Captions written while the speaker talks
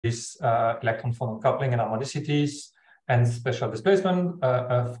this electron phonon coupling and harmonicities and special displacement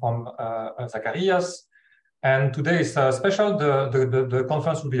from Zacharias. And today is special. The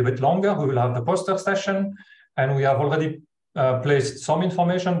conference will be a bit longer. We will have the poster session, and we have already placed some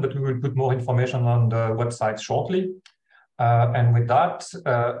information, but we will put more information on the website shortly. And with that,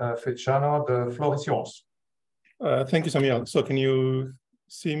 Feliciano, the floor is yours. Thank you, Samuel. So can you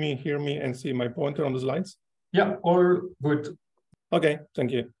see me, hear me, and see my pointer on the slides? Yeah, all good. Okay,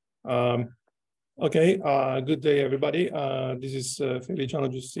 thank you. Good day, everybody. This is Feliciano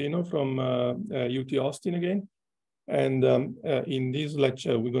Giustino from UT Austin again. And in this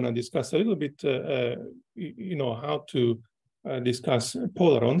lecture, we're going to discuss a little bit, how to discuss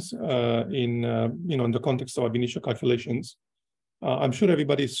polarons in the context of ab initio calculations. I'm sure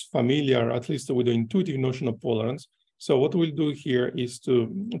everybody's familiar, at least with the intuitive notion of polarons. So what we'll do here is to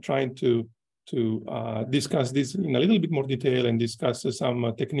try to discuss this in a little bit more detail and discuss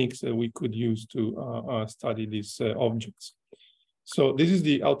some techniques that we could use to study these objects. So this is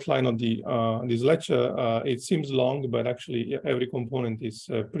the outline of the this lecture. It seems long, but actually every component is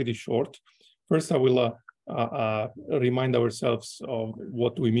pretty short. First, I will remind ourselves of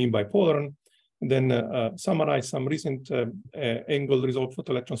what we mean by polaron, then summarize some recent angle resolved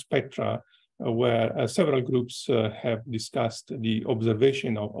photoelectron spectra where several groups have discussed the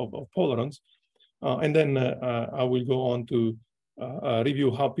observation of polarons. And then I will go on to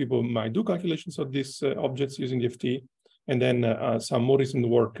review how people might do calculations of these objects using the FT, and then some more recent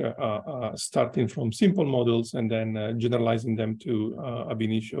work starting from simple models and then generalizing them to ab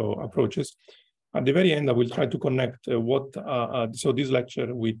initio approaches. At the very end, I will try to connect so this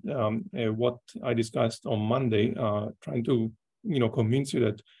lecture with what I discussed on Monday, trying to convince you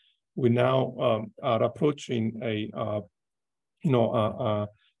that we now are approaching a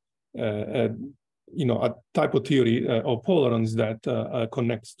type of theory of polarons that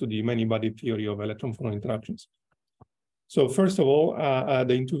connects to the many-body theory of electron-phonon interactions. So first of all,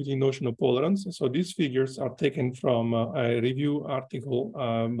 the intuitive notion of polarons. So these figures are taken from a review article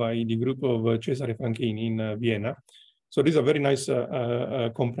by the group of Cesare Franchini in Vienna. So this is a very nice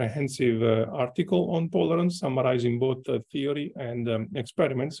comprehensive article on polarons, summarizing both theory and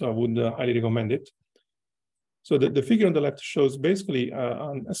experiments. So I would highly recommend it. So the figure on the left shows basically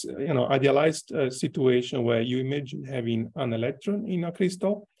idealized situation where you imagine having an electron in a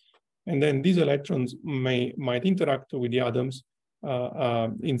crystal, and then these electrons might interact with the atoms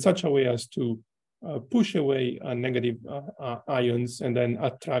in such a way as to push away negative ions and then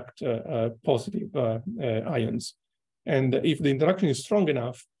attract positive ions. And if the interaction is strong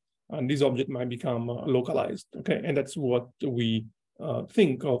enough, this object might become localized. Okay, and that's what we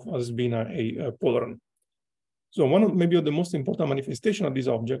think of as being a polaron. So one of maybe the most important manifestation of these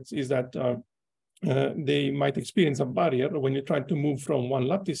objects is that they might experience a barrier when you try to move from one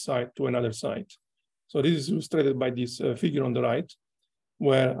lattice site to another site. So this is illustrated by this figure on the right,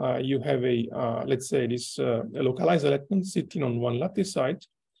 where you have let's say this localized electron sitting on one lattice site.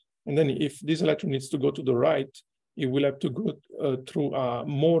 And then if this electron needs to go to the right, it will have to go through a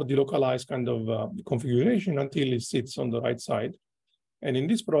more delocalized kind of configuration until it sits on the right side. And in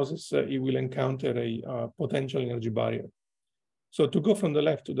this process, it will encounter a potential energy barrier. So to go from the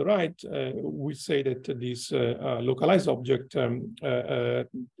left to the right, we say that this localized object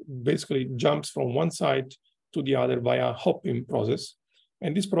basically jumps from one side to the other via a hopping process.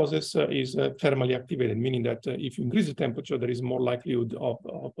 And this process is thermally activated, meaning that if you increase the temperature, there is more likelihood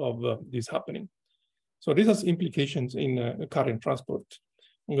of this happening. So this has implications in current transport.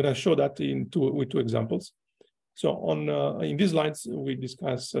 I'm going to show that with two examples. So in these slides, we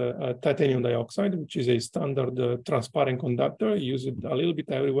discuss titanium dioxide, which is a standard transparent conductor, used a little bit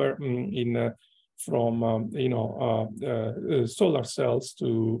everywhere from solar cells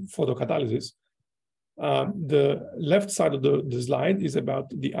to photocatalysis. The left side of the slide is about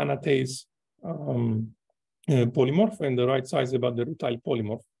the anatase polymorph, and the right side is about the rutile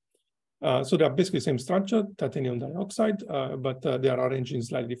polymorph. So they are basically the same structure, titanium dioxide, but they are arranged in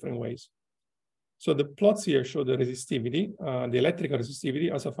slightly different ways. So the plots here show the resistivity, the electrical resistivity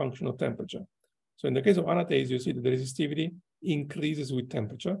as a function of temperature. So in the case of anatase, you see that the resistivity increases with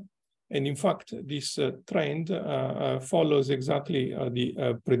temperature. And in fact, this trend follows exactly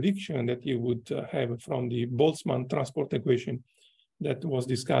the prediction that you would have from the Boltzmann transport equation that was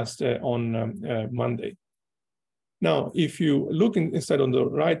discussed on Monday. Now, if you look instead on the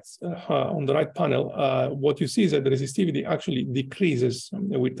right panel, what you see is that the resistivity actually decreases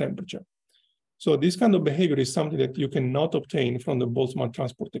with temperature. So this kind of behavior is something that you cannot obtain from the Boltzmann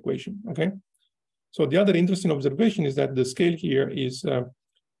transport equation, okay? So the other interesting observation is that the scale here is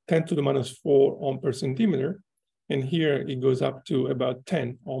 10⁻⁴ ohm per centimeter. And here it goes up to about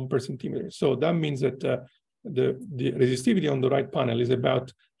 10 ohm per centimeter. So that means that the resistivity on the right panel is about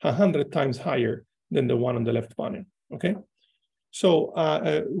 100 times higher than the one on the left panel, okay? So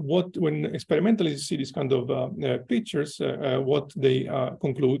when experimentalists see these kind of pictures, what they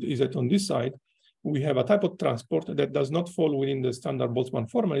conclude is that on this side, we have a type of transport that does not fall within the standard Boltzmann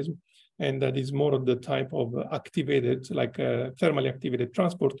formalism, and that is more of the type of activated, like thermally activated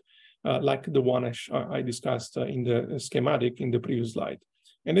transport, like the one I discussed in the schematic in the previous slide.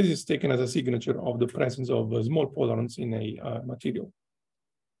 And this is taken as a signature of the presence of small polarons in a material.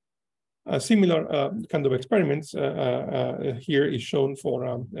 Similar kind of experiments here is shown for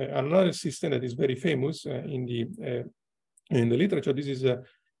another system that is very famous in the literature. This is a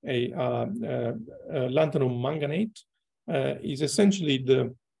lanthanum manganate. Is essentially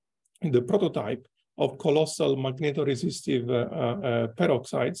the prototype of colossal magnetoresistive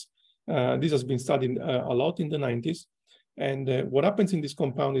peroxides. This has been studied a lot in the 90s. And what happens in this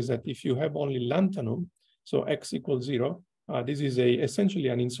compound is that if you have only lanthanum, so X equals 0, this is essentially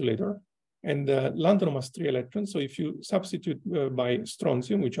an insulator. And lanthanum has 3 electrons. So if you substitute by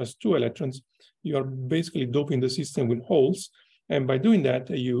strontium, which has 2 electrons, you are basically doping the system with holes. And by doing that,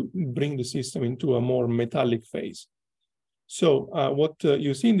 you bring the system into a more metallic phase. So what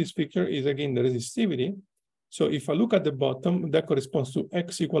you see in this picture is, again, the resistivity. So if I look at the bottom, that corresponds to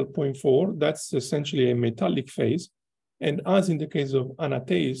X equal 0.4. That's essentially a metallic phase. And as in the case of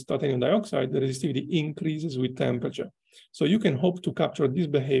anatase, titanium dioxide, the resistivity increases with temperature. So you can hope to capture this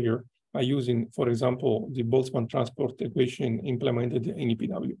behavior by using, for example, the Boltzmann transport equation implemented in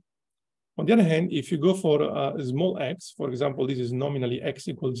EPW. On the other hand, if you go for a small x, for example, this is nominally X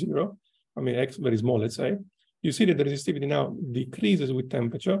equals 0, I mean, X very small, let's say, you see that the resistivity now decreases with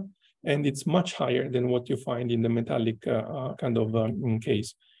temperature, and it's much higher than what you find in the metallic kind of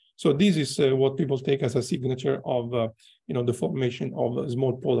case. So this is what people take as a signature of the formation of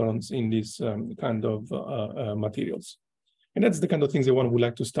small polarons in these kind of materials. And that's the kind of things that one would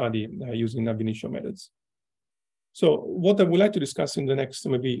like to study using ab initio methods. So what I would like to discuss in the next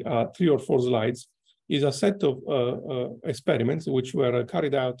maybe 3 or 4 slides is a set of experiments which were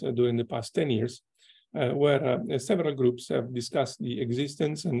carried out during the past 10 years, where several groups have discussed the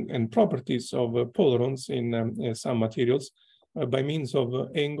existence and properties of polarons in some materials by means of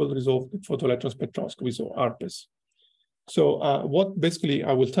angle-resolved photoelectron spectroscopy, so ARPES. So what basically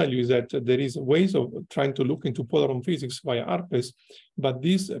I will tell you is that there is ways of trying to look into polaron physics via ARPES, but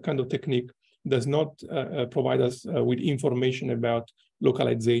this kind of technique does not provide us with information about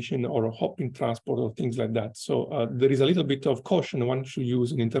localization or hopping transport or things like that. So there is a little bit of caution one should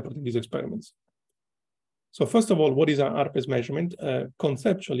use in interpreting these experiments. So first of all, what is an ARPES measurement?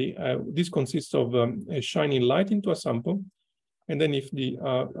 Conceptually, this consists of shining light into a sample. And then if the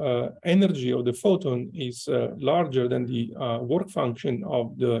energy of the photon is larger than the work function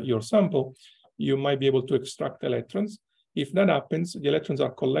of your sample, you might be able to extract electrons. If that happens, the electrons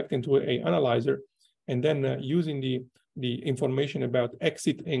are collected into an analyzer, and then using the information about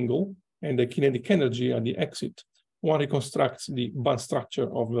exit angle and the kinetic energy at the exit, one reconstructs the band structure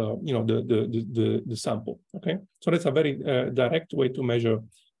of the sample. Okay, so that's a very direct way to measure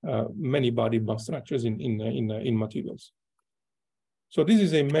many body band structures in materials. So this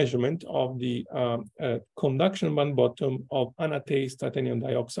is a measurement of the conduction band bottom of anatase titanium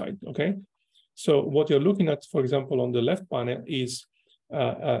dioxide. Okay, so what you're looking at, for example, on the left panel is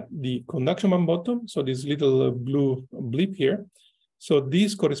the conduction band bottom. So this little blue blip here. So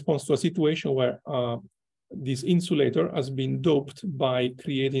this corresponds to a situation where this insulator has been doped by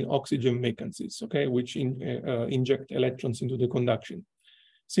creating oxygen vacancies, okay, which inject electrons into the conduction.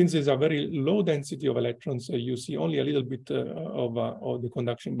 Since there's a very low density of electrons, you see only a little bit of the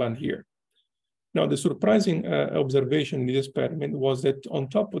conduction band here. Now, the surprising observation in this experiment was that on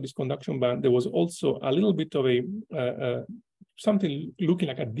top of this conduction band, there was also a little bit of something looking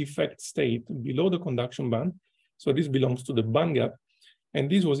like a defect state below the conduction band. So this belongs to the band gap. And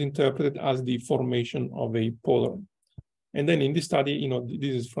this was interpreted as the formation of a polaron. And then in this study,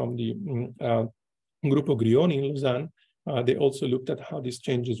 this is from the group of Grioni in Lausanne. They also looked at how this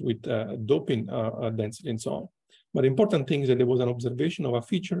changes with doping density and so on. But the important thing is that there was an observation of a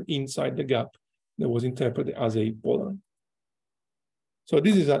feature inside the gap that was interpreted as a polaron. So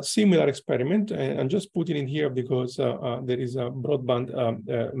this is a similar experiment, and I'm just putting in here because there is a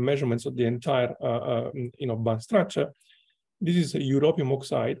broadband measurements of the entire band structure. This is europium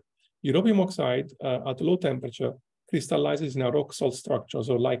oxide. Europium oxide at low temperature crystallizes in a rock salt structure,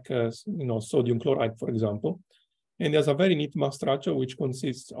 so like sodium chloride, for example. And there's a very neat mass structure which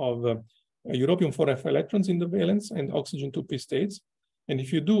consists of europium 4f electrons in the valence and oxygen 2p states. And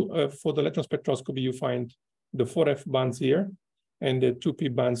if you do photoelectron spectroscopy, you find the 4F bands here and the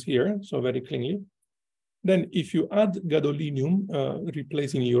 2P bands here, so very cleanly. Then if you add gadolinium,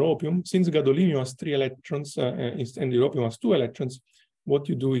 replacing europium, since gadolinium has 3 electrons and europium has 2 electrons, what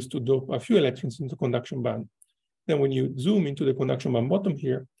you do is to dope a few electrons into conduction band. Then when you zoom into the conduction band bottom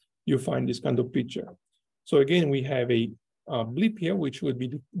here, you find this kind of picture. So again, we have a blip here, which would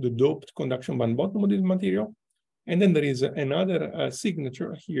be the doped conduction band bottom of this material. And then there is another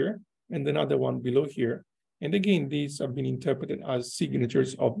signature here and another one below here. And again, these have been interpreted as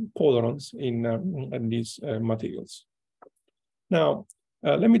signatures of polarons in these materials. Now,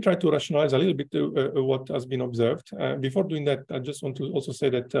 let me try to rationalize a little bit what has been observed. Before doing that, I just want to also say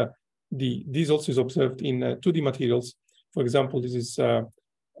that this also is observed in 2D materials. For example, this is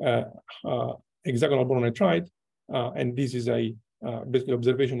hexagonal boron nitride, and this is a basically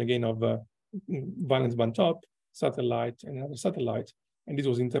observation again of valence band top, satellite, and another satellite. And this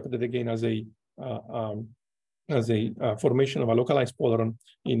was interpreted again as a formation of a localized polaron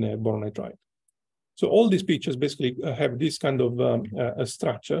in boron nitride. So all these pictures basically have this kind of a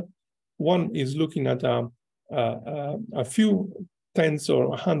structure. One is looking at a few tens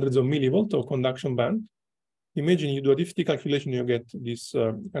or hundreds of millivolts of conduction band. Imagine you do a difficulty calculation, you get this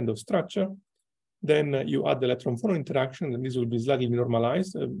kind of structure. Then you add the electron-phonon interaction, and this will be slightly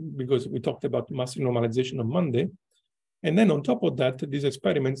normalized because we talked about massive normalization on Monday. And then on top of that, these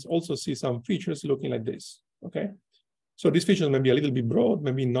experiments also see some features looking like this, okay? So these features may be a little bit broad,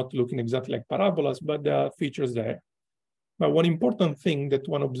 maybe not looking exactly like parabolas, but there are features there. But one important thing that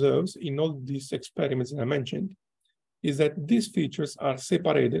one observes in all these experiments that I mentioned is that these features are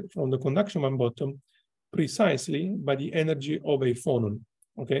separated from the conduction band bottom precisely by the energy of a phonon,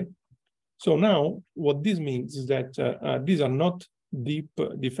 okay? So now what this means is that these are not deep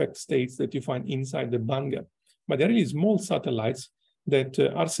defect states that you find inside the band gap, but they're really small satellites that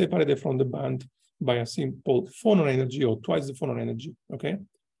are separated from the band by a simple phonon energy or twice the phonon energy, okay?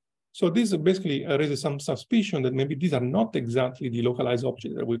 So this basically raises some suspicion that maybe these are not exactly the localized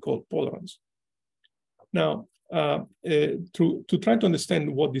objects that we call polarons. Now, to try to understand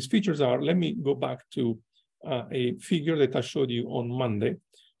what these features are, let me go back to a figure that I showed you on Monday.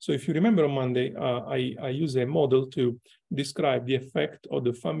 So if you remember on Monday, I used a model to describe the effect of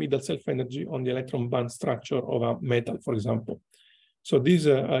the fan-middle self-energy on the electron band structure of a metal, for example. So this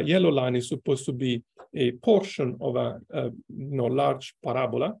yellow line is supposed to be a portion of a large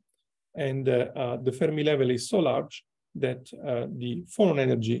parabola, and the Fermi level is so large that the phonon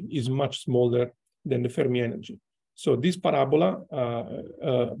energy is much smaller than the Fermi energy. So this parabola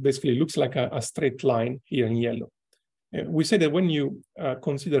basically looks like a straight line here in yellow. We say that when you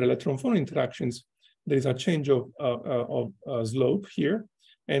consider electron-phonon interactions, there is a change of slope here,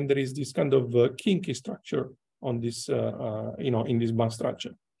 and there is this kind of kinky structure on this, in this band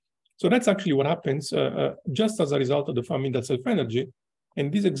structure. So that's actually what happens just as a result of the fan-middle self-energy. And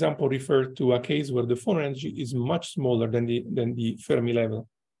this example refers to a case where the phonon energy is much smaller than the Fermi level.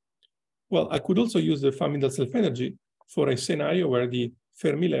 Well, I could also use the fan-middle self-energy for a scenario where the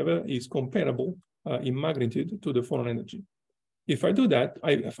Fermi level is comparable in magnitude to the phonon energy. If I do that,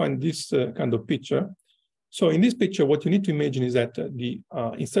 I find this kind of picture. So in this picture, what you need to imagine is that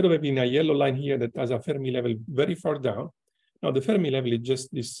instead of having a yellow line here that has a Fermi level very far down, now the Fermi level is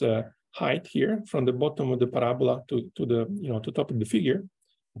just this height here from the bottom of the parabola to the to top of the figure.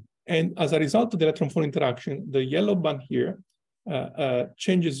 And as a result of the electron-phonon interaction, the yellow band here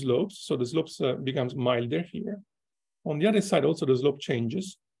changes slopes. So the slopes becomes milder here. On the other side, also the slope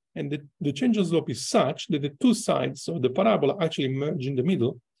changes. And the change of slope is such that the two sides of the parabola actually merge in the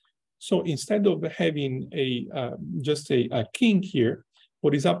middle. So instead of having just a kink here,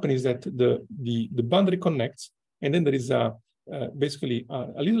 what is happening is that the band reconnects, and then there is basically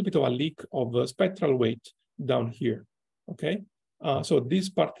a little bit of a leak of spectral weight down here, okay? So this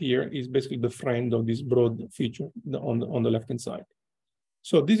part here is basically the friend of this broad feature on the left-hand side.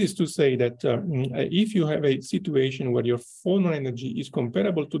 So this is to say that if you have a situation where your phonon energy is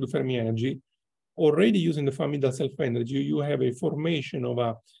comparable to the Fermi energy, already using the fan-middle self-energy, you have a formation of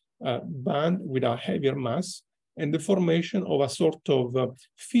a band with a heavier mass and the formation of a sort of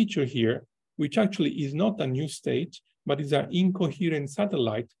feature here, which actually is not a new state, but is an incoherent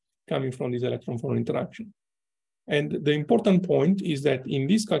satellite coming from this electron-phonon interaction. And the important point is that in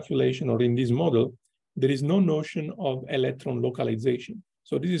this calculation or in this model, there is no notion of electron localization.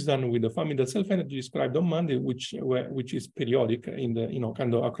 So this is done with the fan-middle self-energy described on Monday, which is periodic in the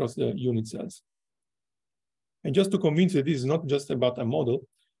kind of across the unit cells. And just to convince you, this is not just about a model.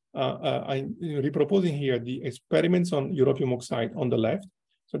 I'm reproposing here the experiments on europium oxide on the left.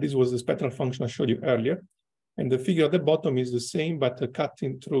 So this was the spectral function I showed you earlier. And the figure at the bottom is the same, but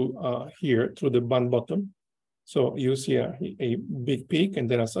cutting through here, through the band bottom. So you see a big peak, and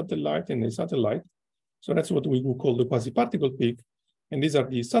then a satellite and a satellite. So that's what we will call the quasi-particle peak. And these are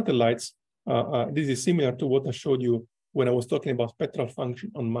the satellites. This is similar to what I showed you when I was talking about spectral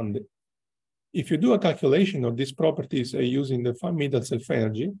function on Monday. If you do a calculation of these properties using the middle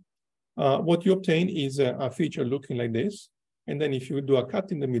self-energy, what you obtain is a feature looking like this. And then if you do a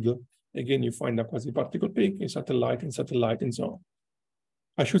cut in the middle, again, you find a quasi-particle peak, a satellite, and so on.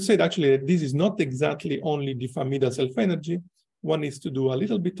 I should say that actually this is not exactly only the middle self-energy. One is to do a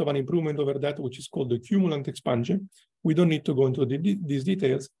little bit of an improvement over that, which is called the cumulant expansion. We don't need to go into these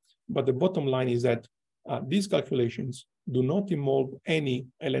details, but the bottom line is that these calculations do not involve any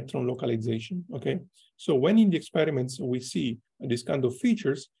electron localization, okay? So when in the experiments we see this kind of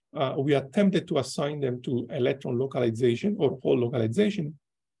features, we are tempted to assign them to electron localization or hole localization,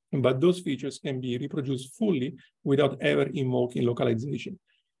 but those features can be reproduced fully without ever invoking localization.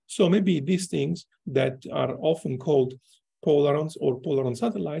 So maybe these things that are often called polarons or polaron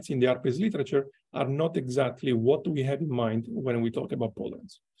satellites in the ARPES literature are not exactly what we have in mind when we talk about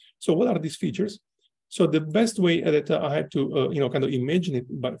polarons. So what are these features? So the best way that I had to kind of imagine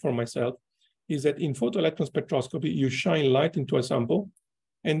it for myself is that in photoelectron spectroscopy, you shine light into a sample,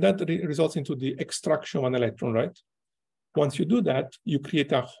 and that results into the extraction of an electron, right? Once you do that, you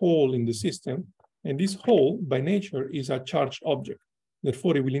create a hole in the system, and this hole, by nature, is a charged object.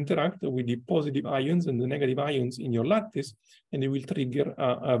 Therefore, it will interact with the positive ions and the negative ions in your lattice, and it will trigger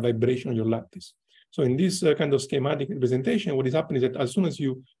a vibration on your lattice. So in this kind of schematic representation, what is happening is that as soon as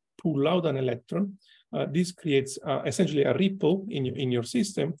you pull out an electron, this creates essentially a ripple in your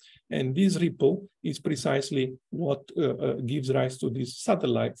system, and this ripple is precisely what gives rise to these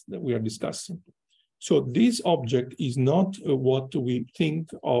satellites that we are discussing. So this object is not what we think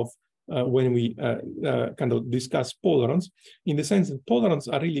of when we kind of discuss polarons, in the sense that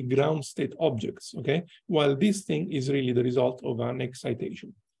polarons are really ground state objects, okay? While this thing is really the result of an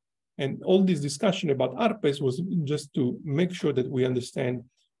excitation. And all this discussion about ARPES was just to make sure that we understand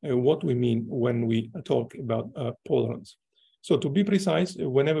what we mean when we talk about polarons. So to be precise,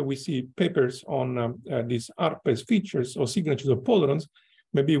 whenever we see papers on these ARPES features or signatures of polarons,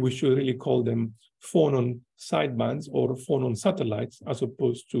 maybe we should really call them phonon sidebands or phonon satellites as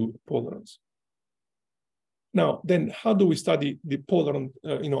opposed to polarons. Now, then how do we study the polaron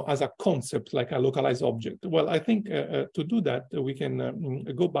as a concept, like a localized object? Well, I think to do that, we can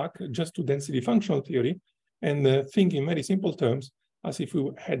go back just to density functional theory and think in very simple terms as if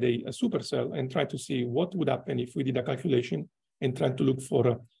we had a supercell and try to see what would happen if we did a calculation and try to look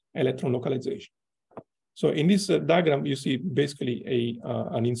for electron localization. So in this diagram, you see basically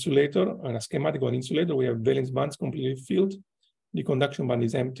an insulator, and a schematic of an insulator. We have valence bands completely filled. The conduction band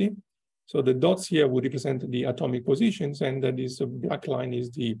is empty. So the dots here would represent the atomic positions, and this black line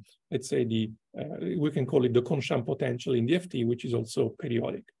is the, let's say, we can call it the Constant potential in the FT, which is also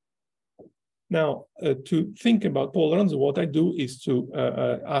periodic. Now, to think about polarons, what I do is to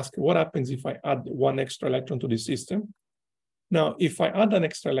ask what happens if I add one extra electron to the system. Now, if I add an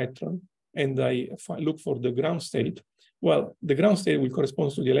extra electron, and if I look for the ground state, well, the ground state will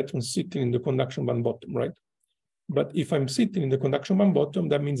correspond to the electron sitting in the conduction band bottom, right? But if I'm sitting in the conduction band bottom,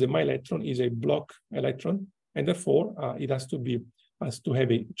 that means that my electron is a block electron, and therefore it has to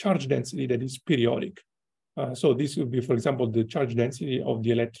have a charge density that is periodic. So this would be, for example, the charge density of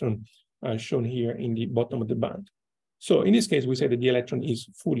the electron shown here in the bottom of the band. So in this case, we say that the electron is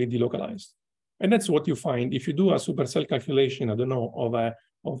fully delocalized. And that's what you find if you do a supercell calculation, I don't know,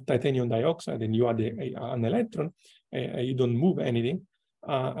 of titanium dioxide, and you add an electron, you don't move anything,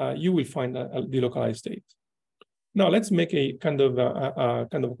 you will find a delocalized state. Now let's make a kind of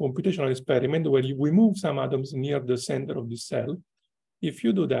computational experiment where we move some atoms near the center of the cell. If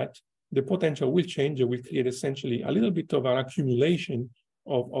you do that, the potential will change. It will create essentially a little bit of an accumulation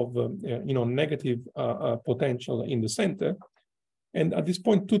of negative potential in the center. And at this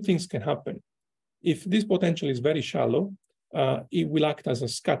point, two things can happen. If this potential is very shallow, it will act as a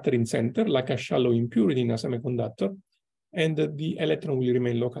scattering center, like a shallow impurity in a semiconductor, and the electron will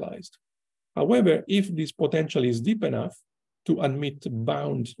remain localized. However, if this potential is deep enough to admit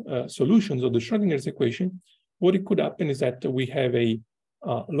bound solutions of the Schrodinger's equation, what it could happen is that we have a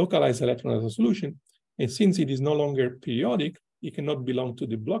localized electron as a solution, and since it is no longer periodic, it cannot belong to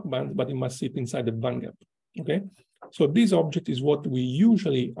the block band, but it must sit inside the band gap, okay? So this object is what we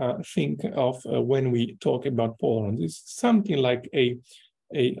usually think of when we talk about polarons. It's something like a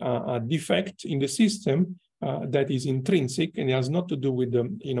defect in the system that is intrinsic, and it has not to do with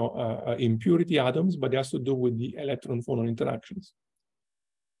the impurity atoms, but it has to do with the electron-phonon interactions.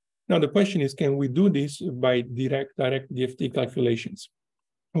 Now the question is, can we do this by direct DFT calculations?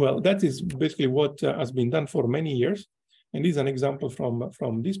 Well, that is basically what has been done for many years. And this is an example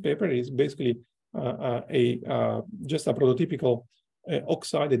from this paper. It is basically just a prototypical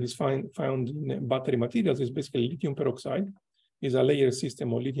oxide that is found in battery materials. Is basically lithium peroxide. Is a layer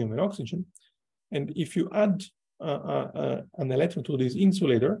system of lithium and oxygen. And if you add an electron to this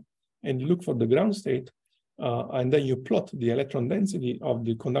insulator and you look for the ground state, and then you plot the electron density of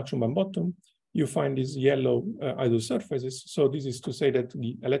the conduction band bottom, you find these yellow isosurfaces. So this is to say that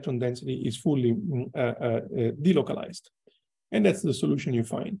the electron density is fully delocalized. And that's the solution you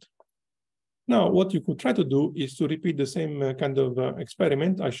find. Now, what you could try to do is to repeat the same kind of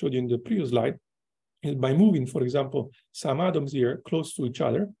experiment I showed you in the previous slide, is by moving, for example, some atoms here close to each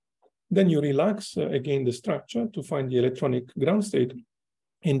other. Then you relax again the structure to find the electronic ground state.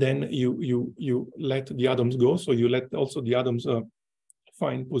 And then you let the atoms go. So you let also the atoms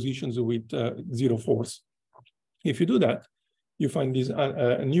find positions with zero force. If you do that, you find this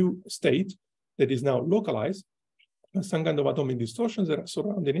a new state that is now localized, some kind of atomic distortions that are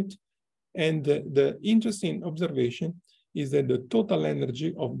surrounding it. And the interesting observation is that the total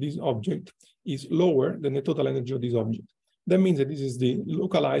energy of this object is lower than the total energy of this object. That means that this is the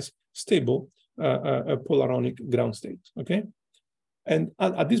localized, stable polaronic ground state, okay? And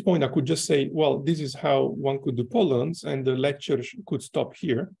at this point, I could just say, well, this is how one could do polarons, and the lecture could stop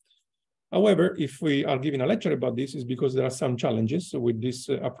here. However, if we are giving a lecture about this, is because there are some challenges with this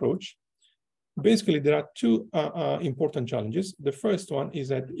approach. Basically, there are two important challenges. The first one is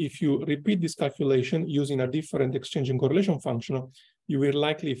that if you repeat this calculation using a different exchange and correlation function, you will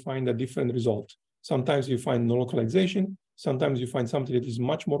likely find a different result. Sometimes you find no localization, sometimes you find something that is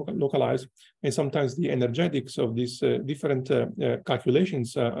much more localized, and sometimes the energetics of these different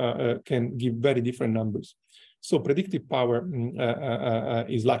calculations can give very different numbers. So predictive power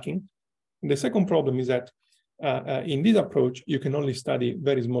is lacking. And the second problem is that in this approach, you can only study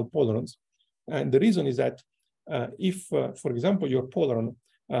very small polarons. And the reason is that if, for example, your polaron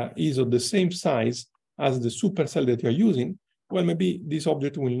is of the same size as the supercell that you're using, well, maybe this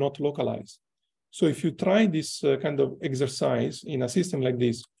object will not localize. So if you try this kind of exercise in a system like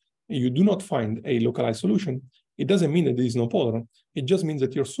this, you do not find a localized solution, it doesn't mean that there is no polaron. It just means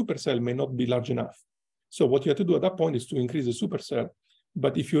that your supercell may not be large enough. So what you have to do at that point is to increase the supercell.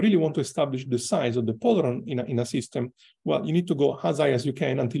 But if you really want to establish the size of the polaron in a system, well, you need to go as high as you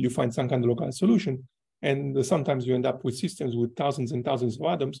can until you find some kind of localized solution. And sometimes you end up with systems with thousands and thousands of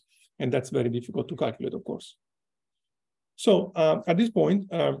atoms, and that's very difficult to calculate, of course. So at this point,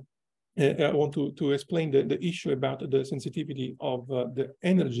 I want to explain the issue about the sensitivity of the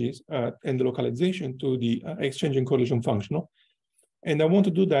energies and the localization to the exchange and correlation functional. And I want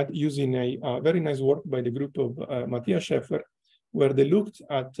to do that using a very nice work by the group of Matthias Schäfer, where they looked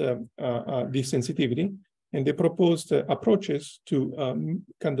at this sensitivity and they proposed approaches to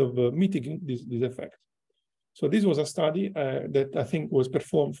kind of mitigate this effect. So this was a study that I think was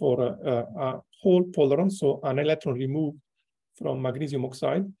performed for a whole polaron, so an electron removed from magnesium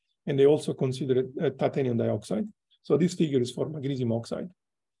oxide, and they also considered titanium dioxide. So this figure is for magnesium oxide.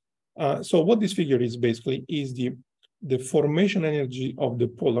 So what this figure is basically is the formation energy of the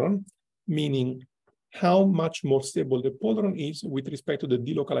polaron, meaning how much more stable the polaron is with respect to the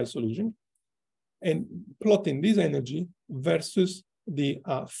delocalized solution, and plotting this energy versus the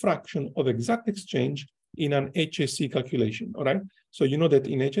fraction of exact exchange in an HSC calculation, all right? So you know that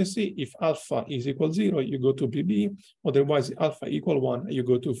in HSC, if alpha is equal 0, you go to PB, otherwise alpha equal 1, you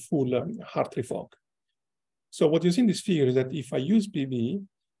go to full Hartree-Fock. So what you see in this figure is that if I use PB,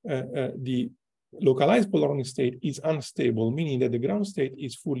 the localized polaronic state is unstable, meaning that the ground state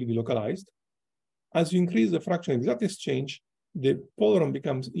is fully delocalized. As you increase the fraction of exact exchange, the polaron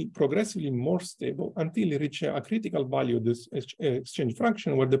becomes progressively more stable until it reaches a critical value of this exchange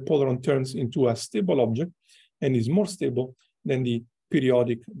fraction, where the polaron turns into a stable object and is more stable than the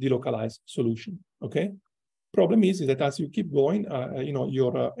periodic delocalized solution, okay? Problem is that as you keep going,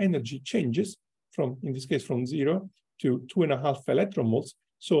 your energy changes from, in this case, from 0 to 2.5 electron volts.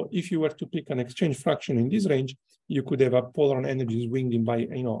 So if you were to pick an exchange fraction in this range, you could have a polaron energy swinging by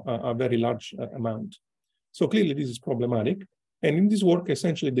a very large amount. So clearly this is problematic. And in this work,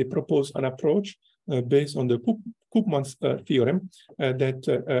 essentially, they propose an approach based on the Koopman's theorem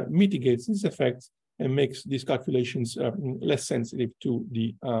that mitigates these effects and makes these calculations less sensitive to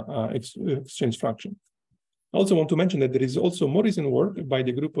the exchange fraction. I also want to mention that there is also more recent work by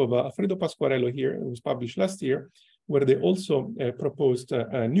the group of Alfredo Pasquarello here, it was published last year, where they also proposed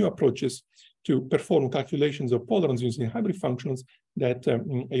new approaches to perform calculations of polarons using hybrid functions that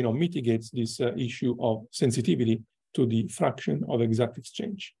mitigates this issue of sensitivity to the fraction of exact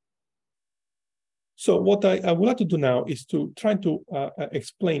exchange. So what I would like to do now is to try to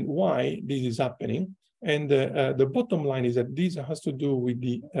explain why this is happening. And the bottom line is that this has to do with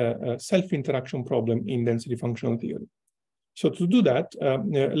the self-interaction problem in density functional theory. So to do that,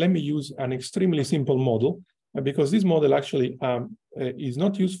 let me use an extremely simple model, because this model actually is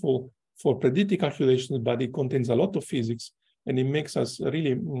not useful for predictive calculations, but it contains a lot of physics, and it makes us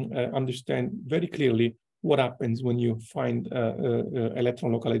really understand very clearly what happens when you find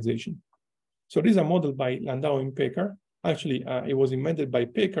electron localization. So this is a model by Landau and Pekar. Actually, it was invented by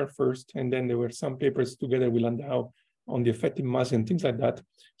Pekar first, and then there were some papers together with Landau on the effective mass and things like that.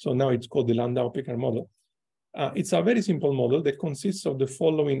 So now it's called the Landau-Pekar model. It's a very simple model that consists of the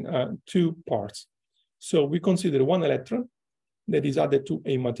following two parts. So we consider one electron that is added to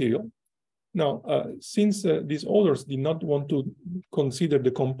a material. Now, since these authors did not want to consider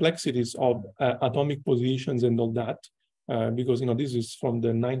the complexities of atomic positions and all that, because this is from the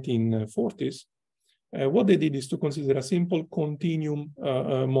 1940s, what they did is to consider a simple continuum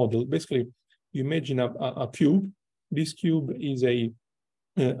model. Basically, you imagine a cube. This cube is a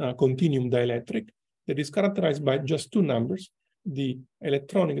continuum dielectric that is characterized by just two numbers, the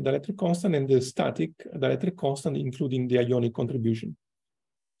electronic dielectric constant and the static dielectric constant, including the ionic contribution.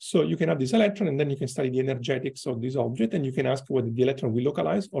 So you can have this electron, and then you can study the energetics of this object, and you can ask whether the electron will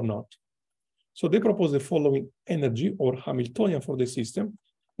localize or not. So they propose the following energy, or Hamiltonian, for the system.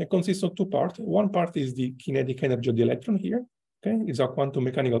 It consists of two parts. One part is the kinetic energy of the electron here. Okay, it's a quantum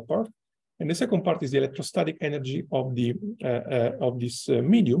mechanical part. And the second part is the electrostatic energy of this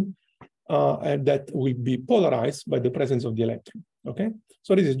medium, and that will be polarized by the presence of the electron. Okay,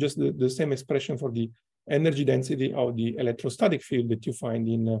 so this is just the same expression for the energy density of the electrostatic field that you find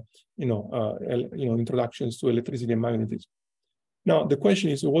in introductions to electricity and magnetism. Now the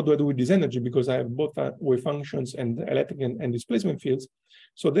question is, what do I do with this energy? Because I have both wave functions and electric and displacement fields.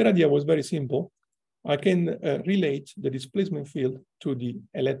 So their idea was very simple. I can relate the displacement field to the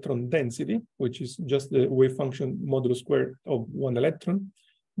electron density, which is just the wave function modulo squared of one electron,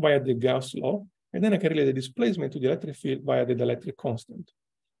 via the Gauss law, and then I can relate the displacement to the electric field via the dielectric constant.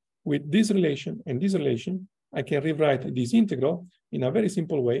 With this relation and this relation, I can rewrite this integral in a very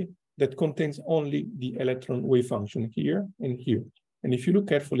simple way that contains only the electron wave function here and here. And if you look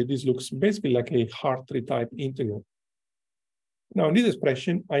carefully, this looks basically like a Hartree type integral. Now, in this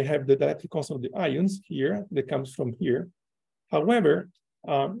expression, I have the dielectric constant of the ions here that comes from here. However,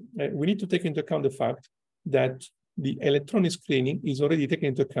 we need to take into account the fact that the electronic screening is already taken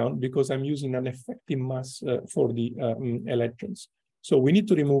into account because I'm using an effective mass for the electrons. So we need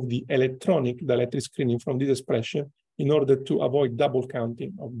to remove the electronic dielectric screening from this expression in order to avoid double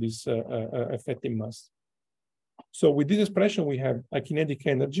counting of this effective mass. So with this expression, we have a kinetic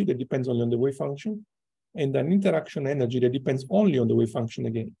energy that depends only on the wave function, and an interaction energy that depends only on the wave function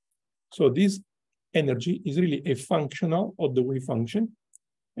again. So this energy is really a functional of the wave function.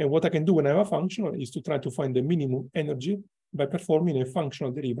 And what I can do when I have a functional is to try to find the minimum energy by performing a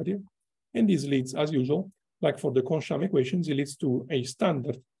functional derivative. And this leads, as usual, like for the Kohn-Sham equations, it leads to a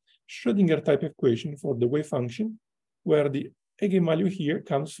standard Schrödinger type equation for the wave function, where the eigenvalue here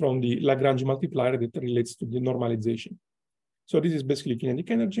comes from the Lagrange multiplier that relates to the normalization. So this is basically kinetic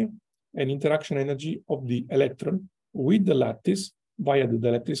energy and interaction energy of the electron with the lattice via the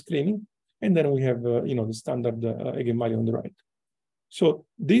dielectric screening. And then we have the standard eigenvalue on the right. So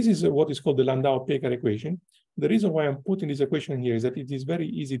this is what is called the Landau-Pekar equation. The reason why I'm putting this equation here is that it is very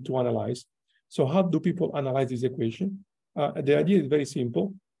easy to analyze. So how do people analyze this equation? The idea is very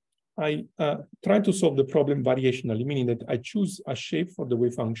simple. I try to solve the problem variationally, meaning that I choose a shape for the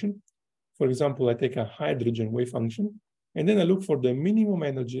wave function. For example, I take a hydrogen wave function, and then I look for the minimum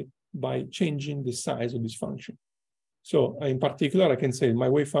energy by changing the size of this function. So in particular, I can say my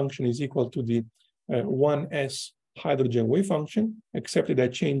wave function is equal to the 1s hydrogen wave function, except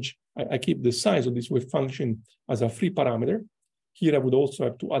that I keep the size of this wave function as a free parameter. Here I would also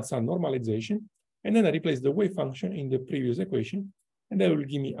have to add some normalization, and then I replace the wave function in the previous equation, and that will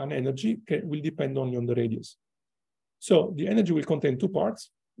give me an energy that will depend only on the radius. So the energy will contain two parts,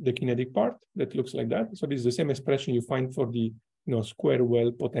 the kinetic part that looks like that. So this is the same expression you find for the square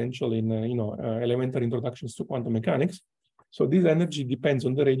well potential in elementary introductions to quantum mechanics. So this energy depends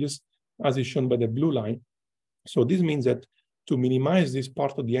on the radius, as is shown by the blue line. So this means that to minimize this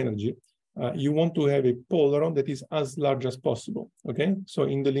part of the energy, you want to have a polaron that is as large as possible. Okay, so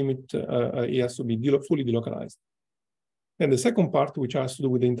in the limit, it has to be fully delocalized. Then the second part, which has to do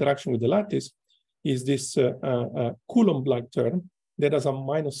with the interaction with the lattice, is this Coulomb-like term that has a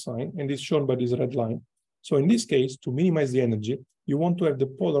minus sign, and is shown by this red line. So in this case, to minimize the energy, you want to have the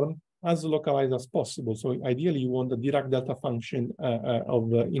polaron as localized as possible. So ideally, you want the Dirac delta function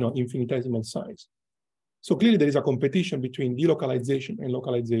of infinitesimal size. So clearly there is a competition between delocalization and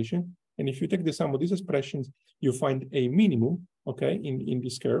localization. And if you take the sum of these expressions, you find a minimum, okay, in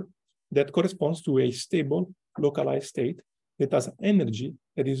this curve that corresponds to a stable localized state that has energy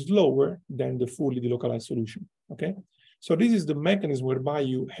that is lower than the fully delocalized solution, okay? So this is the mechanism whereby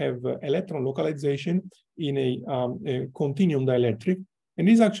you have electron localization in a continuum dielectric. And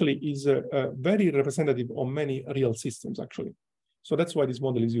this actually is very representative of many real systems, actually. So that's why this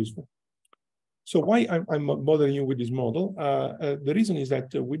model is useful. So why I'm bothering you with this model? The reason is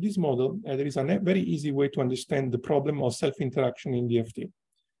that with this model, there is a very easy way to understand the problem of self-interaction in DFT.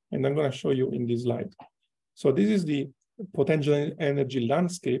 And I'm going to show you in this slide. So this is the potential energy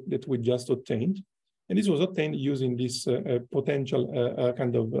landscape that we just obtained. And this was obtained using this potential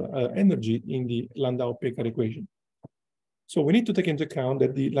kind of energy in the Landau-Picard equation. So we need to take into account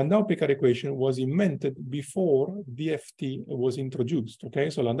that the Landau-Picard equation was invented before DFT was introduced. Okay,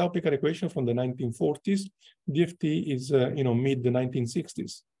 so Landau-Picard equation from the 1940s, DFT is mid the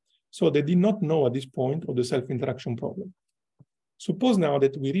 1960s. So they did not know at this point of the self-interaction problem. Suppose now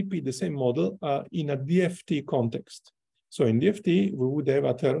that we repeat the same model in a DFT context. So in DFT, we would have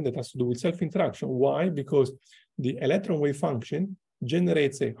a term that has to do with self-interaction. Why? Because the electron wave function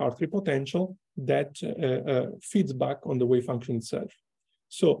generates a Hartree potential that feeds back on the wave function itself.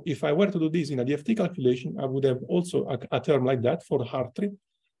 So if I were to do this in a DFT calculation, I would have also a term like that for Hartree.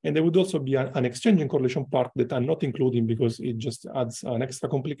 And there would also be an exchange and correlation part that I'm not including because it just adds an extra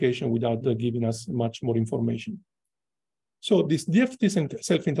complication without giving us much more information. So this DFT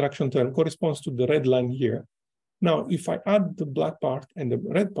self-interaction term corresponds to the red line here. Now, if I add the black part and the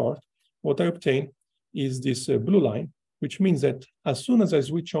red part, what I obtain is this blue line, which means that as soon as I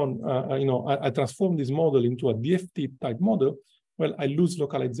switch on, I transform this model into a DFT type model, well, I lose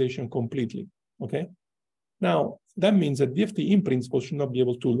localization completely, okay? Now, that means that DFT in principle should not be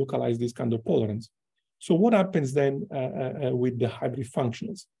able to localize this kind of polarons. So what happens then with the hybrid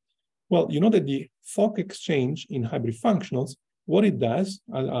functionals? Well, you know that the Fock exchange in hybrid functionals, what it does,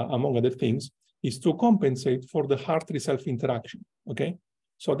 among other things, is to compensate for the Hartree self-interaction, okay?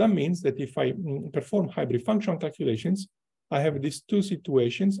 So that means that if I perform hybrid functional calculations, I have these two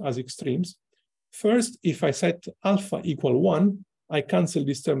situations as extremes. First, if I set alpha equal 1, I cancel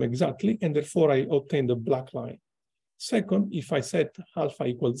this term exactly, and therefore I obtain the black line. Second, if I set alpha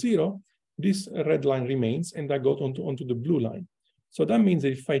equal 0, this red line remains, and I go onto the blue line. So that means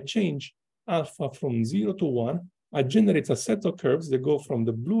that if I change alpha from 0 to 1, I generate a set of curves that go from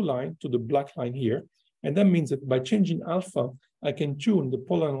the blue line to the black line here. And that means that by changing alpha, I can tune the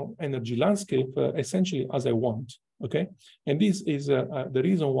polar energy landscape essentially as I want, okay? And this is the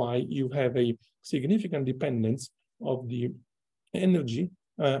reason why you have a significant dependence of the energy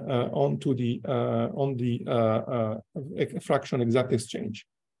on the fraction exact exchange.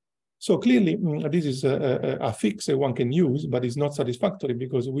 So clearly, this is a fix that one can use, but it's not satisfactory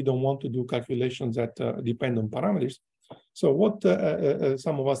because we don't want to do calculations that depend on parameters. So what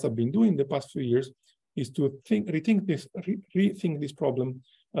some of us have been doing the past few years is to rethink this problem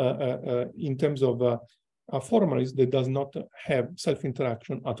in terms of a formalism that does not have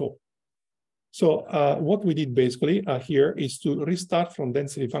self-interaction at all. So what we did basically here is to restart from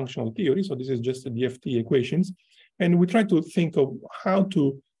density functional theory. So this is just the DFT equations. And we try to think of how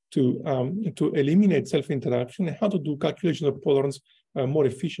to eliminate self-interaction and how to do calculation of polarons more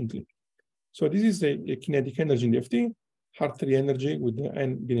efficiently. So this is a kinetic energy in DFT, Hartree energy with the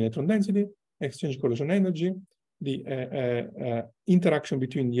n being electron density, exchange correlation energy, the interaction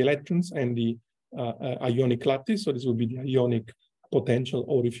between the electrons and the ionic lattice. So this will be the ionic potential,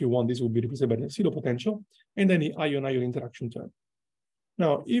 or if you want, this will be represented by the pseudo potential, and then the ion-ion interaction term.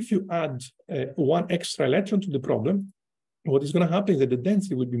 Now, if you add one extra electron to the problem, what is going to happen is that the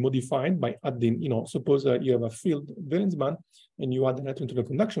density will be modified by adding, suppose you have a field valence band and you add an electron to the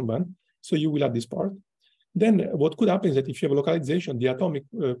conduction band, so you will add this part. Then what could happen is that if you have a localization, the atomic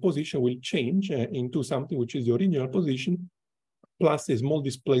position will change into something which is the original position plus a small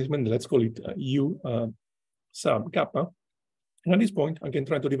displacement, let's call it U sub kappa. And at this point, I can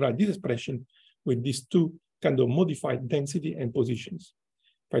try to rewrite this expression with these two kind of modified density and positions.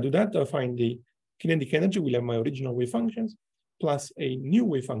 If I do that, I find the kinetic energy will have my original wave functions plus a new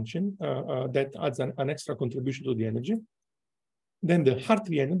wave function that adds an extra contribution to the energy. Then the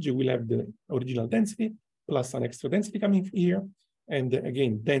Hartree energy will have the original density plus an extra density coming here. And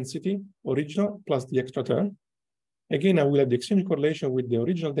again, density, original plus the extra term. Again, I will have the exchange correlation with the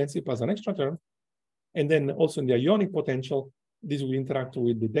original density plus an extra term. And then also in the ionic potential, this will interact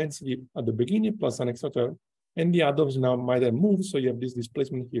with the density at the beginning plus an extra term. And the atoms now might have moved, so you have this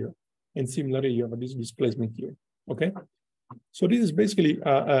displacement here. And similarly, you have this displacement here, okay? So this is basically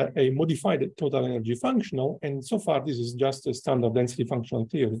a modified total energy functional, and so far this is just a standard density functional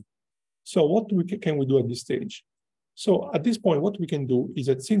theory. So what can we do at this stage? So at this point, what we can do is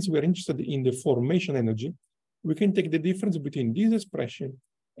that since we're interested in the formation energy, we can take the difference between this expression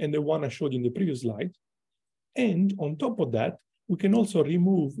and the one I showed in the previous slide. And on top of that, we can also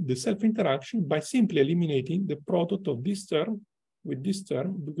remove the self-interaction by simply eliminating the product of this term with this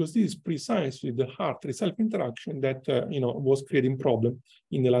term, because this is precisely the Hartree self-interaction that was creating problem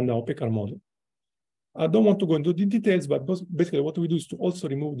in the Landau-Peccar model. I don't want to go into the details, but basically what we do is to also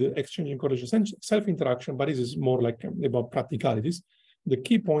remove the exchange encouraging self-interaction, but this is more like about practicalities. The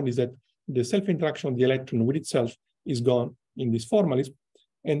key point is that the self-interaction of the electron with itself is gone in this formalism.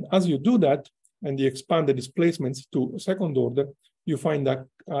 And as you do that, and you expand the displacements to second order, you find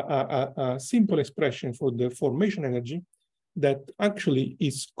a simple expression for the formation energy that actually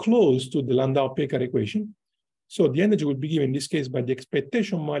is close to the Landau-Peccar equation. So the energy will be given in this case by the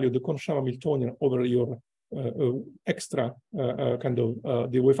expectation value of the Korn-Shama-Hamiltonian over your extra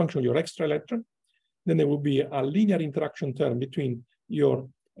the wave function of your extra electron. Then there will be a linear interaction term between your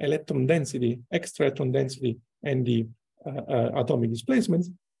electron density, extra electron density, and the atomic displacements.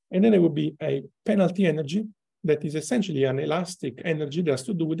 And then there will be a penalty energy that is essentially an elastic energy that has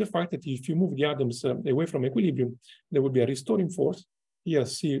to do with the fact that if you move the atoms away from equilibrium, there will be a restoring force. Here,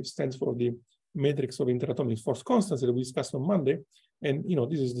 C stands for the matrix of interatomic force constants that we discussed on Monday. And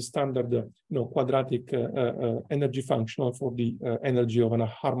this is the standard quadratic energy functional for the energy of an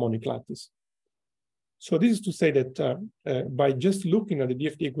harmonic lattice. So this is to say that by just looking at the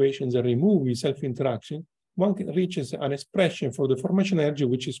DFT equations and removing self-interaction, one reaches an expression for the formation energy,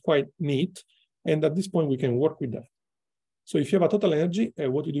 which is quite neat. And at this point, we can work with that. So if you have a total energy,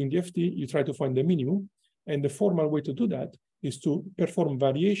 what you do in DFT, you try to find the minimum. And the formal way to do that is to perform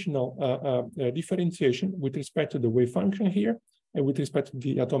variational differentiation with respect to the wave function here and with respect to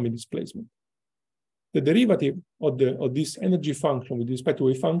the atomic displacement. The derivative of this energy function with respect to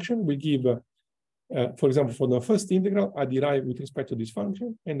wave function will give, for example, for the first integral, I derive with respect to this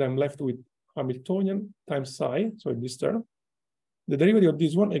function, and I'm left with Hamiltonian times psi, so this term. The derivative of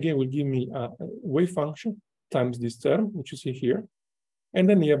this one, again, will give me a wave function times this term, which you see here. And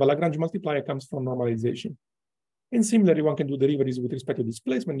then you have a Lagrange multiplier comes from normalization. And similarly, one can do derivatives with respect to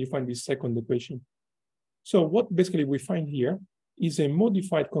displacement. You find this second equation. So what basically we find here is a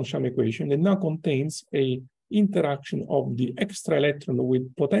modified Korn-Shama equation that now contains a interaction of the extra electron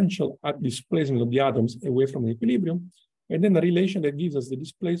with potential at displacement of the atoms away from the equilibrium, and then a relation that gives us the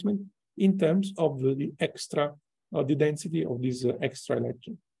displacement in terms of the extra, the density of this extra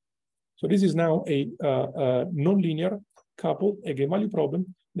electron. So this is now a nonlinear coupled eigenvalue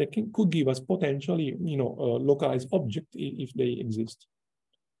problem that could give us potentially, localized object if they exist.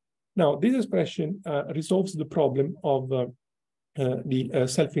 Now, this expression resolves the problem of the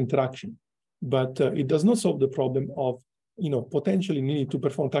self-interaction, but it does not solve the problem of, potentially needing to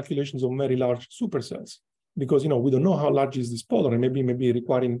perform calculations of very large supercells, because, we don't know how large is this polar, and maybe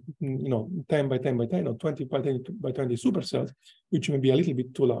requiring, 10 by 10 by 10 or 20 by 10 by 20 supercells, which may be a little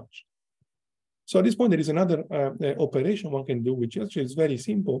bit too large. So at this point, there is another operation one can do, which actually is very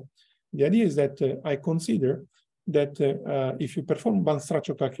simple. The idea is that I consider that if you perform band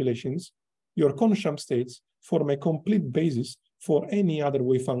structure calculations, your Korn-Sham states form a complete basis for any other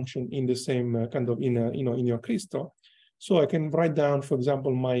wave function in the same in your crystal. So I can write down, for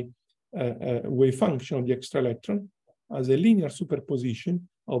example, my wave function of the extra electron as a linear superposition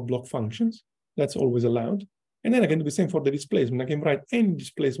of block functions. That's always allowed. And then I can do the same for the displacement. I can write any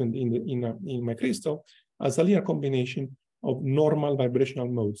displacement in my crystal as a linear combination of normal vibrational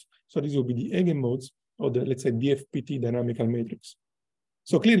modes. So these will be the eigenmodes of the, let's say, DFPT dynamical matrix.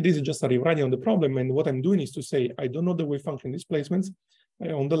 So clearly, this is just a rewriting of the problem. And what I'm doing is to say, I don't know the wave function displacements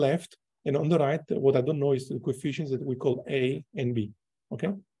on the left, and on the right, what I don't know is the coefficients that we call A and B, okay?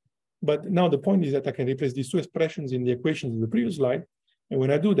 But now the point is that I can replace these two expressions in the equations of the previous slide. And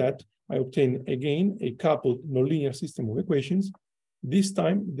when I do that, I obtain, again, a coupled nonlinear system of equations. This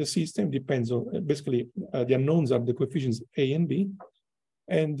time, the system depends on, basically, the unknowns are the coefficients A and B.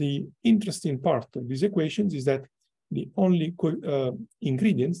 And the interesting part of these equations is that the only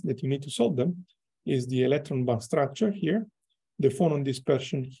ingredients that you need to solve them is the electron band structure here, the phonon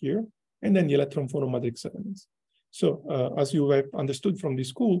dispersion here, and then the electron phonon matrix elements. So as you have understood from this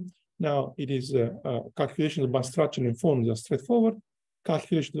school, now it is calculations of band structure and phonons are straightforward.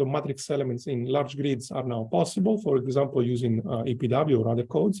 Calculations of matrix elements in large grids are now possible, for example, using EPW or other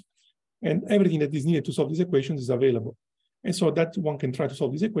codes. And everything that is needed to solve these equations is available. And so that one can try to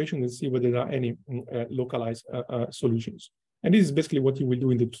solve these equations and see whether there are any localized solutions. And this is basically what you will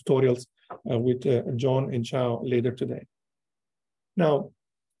do in the tutorials with John and Chao later today. Now,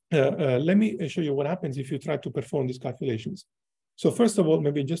 let me show you what happens if you try to perform these calculations. So first of all,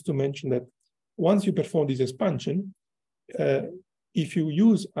 maybe just to mention that once you perform this expansion, if you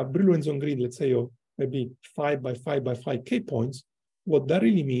use a Brillouin grid, let's say of maybe 5 by 5 by 5 K points, what that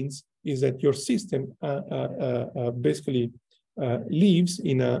really means is that your system basically lives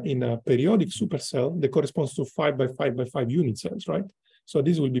in a periodic supercell that corresponds to 5 by 5 by 5 unit cells, right? So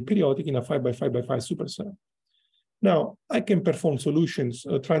this will be periodic in a 5 by 5 by 5 supercell. Now, I can perform solutions,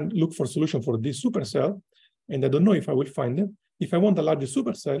 try and look for solution for this supercell, and I don't know if I will find them. If I want a larger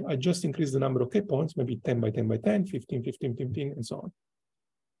supercell, I just increase the number of K points, maybe 10 by 10 by 10, 15, 15, 15, and so on.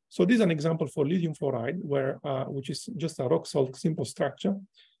 So this is an example for lithium fluoride, where which is just a rock salt simple structure,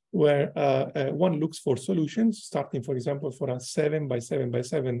 where one looks for solutions, starting, for example, for a 7 by 7 by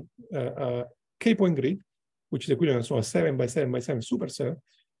 7 K point grid, which is equivalent to a 7 by 7 by 7 supercell.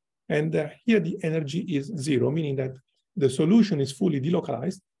 And here the energy is 0, meaning that the solution is fully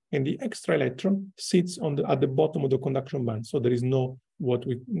delocalized and the extra electron sits on at the bottom of the conduction band. So there is no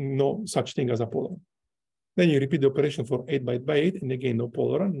such thing as a polaron. Then you repeat the operation for 8 by 8 by 8, and again, no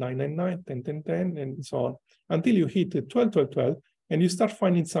polaron, 9, 9, 9, 10, 10, 10, and so on, until you hit 12, 12, 12, and you start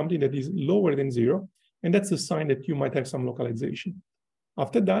finding something that is lower than 0, and that's a sign that you might have some localization.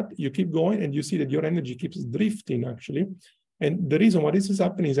 After that, you keep going, and you see that your energy keeps drifting, actually. And the reason why this is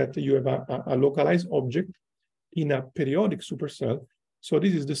happening is that you have a localized object in a periodic supercell. So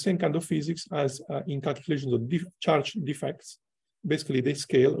this is the same kind of physics as in calculations of charge defects. Basically, they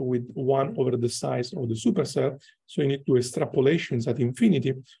scale with 1 over the size of the supercell. So you need to do extrapolations at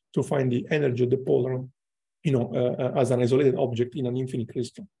infinity to find the energy of the polaron, as an isolated object in an infinite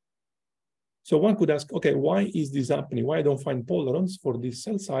crystal. So one could ask, okay, why is this happening? Why I don't find polarons for this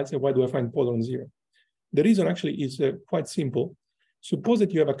cell size, and why do I find polarons here? The reason actually is quite simple. Suppose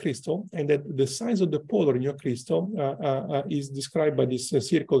that you have a crystal and that the size of the polar in your crystal is described by this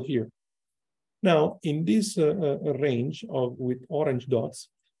circle here. Now, in this range with orange dots,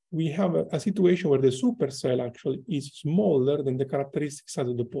 we have a situation where the supercell actually is smaller than the characteristic size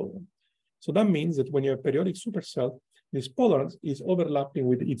of the polaron. So that means that when you have a periodic supercell, this polaron is overlapping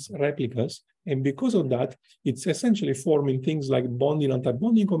with its replicas. And because of that, it's essentially forming things like bonding,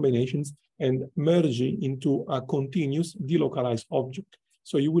 anti-bonding combinations and merging into a continuous delocalized object.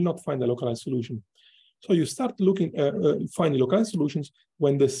 So you will not find a localized solution. So you start looking, finding localized solutions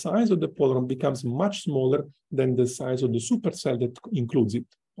when the size of the polaron becomes much smaller than the size of the supercell that includes it,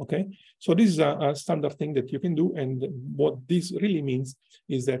 okay? So this is a standard thing that you can do. And what this really means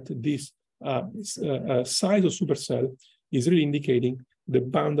is that this size of supercell is really indicating the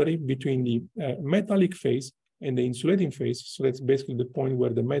boundary between the metallic phase and the insulating phase. So that's basically the point where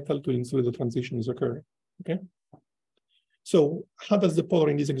the metal to insulator transition is occurring, okay? So how does the polar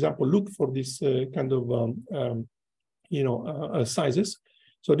in this example look for this kind of sizes?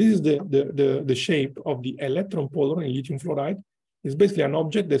 So this is the shape of the electron polar in lithium fluoride. It's basically an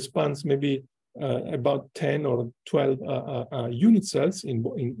object that spans maybe about 10 or 12 unit cells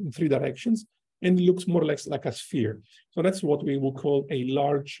in 3 directions, and it looks more or less like a sphere. So that's what we would call a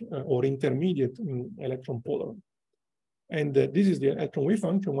large or intermediate electron polar. And this is the electron wave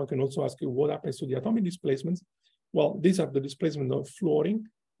function. One can also ask you what happens to the atomic displacements. Well, these are the displacement of fluorine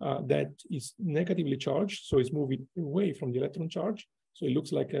that is negatively charged, so it's moving away from the electron charge. So it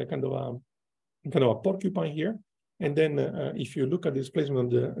looks like a kind of a porcupine here. And then if you look at the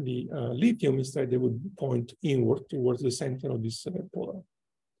displacement of the lithium, instead they would point inward towards the center of this polar.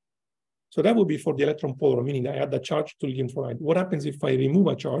 So that would be for the electron polar, meaning I add the charge to lithium fluoride. What happens if I remove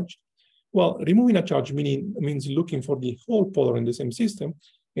a charge? Well, removing a charge means looking for the whole polar in the same system.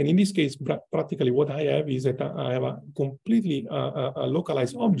 And in this case, practically what I have is that I have a completely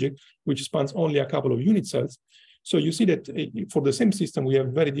localized object, which spans only a couple of unit cells. So you see that for the same system, we have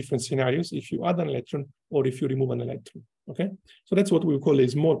very different scenarios if you add an electron or if you remove an electron, okay? So that's what we call a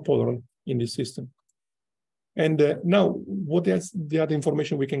small polaron in this system. And now, what is the other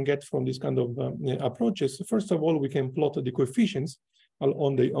information we can get from this kind of approaches? First of all, we can plot the coefficients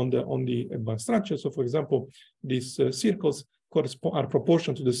on the structure. So for example, these circles are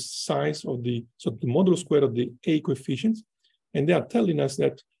proportional to the size of the modulus square of the A coefficients. And they are telling us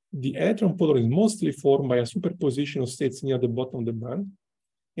that the electron polar is mostly formed by a superposition of states near the bottom of the band.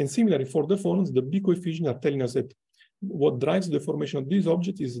 And similarly, for the phonons, the B coefficients are telling us that what drives the formation of these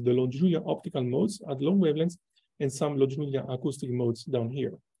objects is the longitudinal optical modes at long wavelengths and some longitudinal acoustic modes down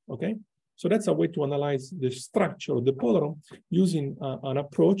here, okay? So that's a way to analyze the structure of the polaron using an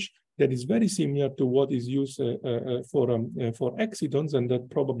approach that is very similar to what is used for excitons, and that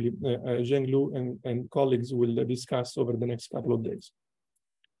probably Zheng Lu and colleagues will discuss over the next couple of days.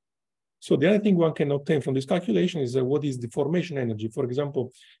 So the other thing one can obtain from this calculation is what is the formation energy. For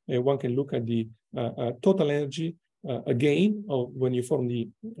example, one can look at the total energy gain of when you form the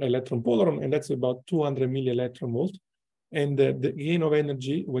electron polaron, and that's about 200 millielectron volt. And the gain of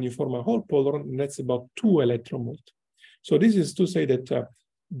energy when you form a whole polaron, and that's about 2 electron volt. So this is to say that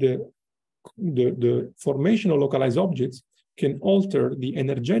the formation of localized objects can alter the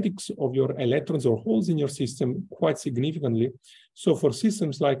energetics of your electrons or holes in your system quite significantly. So for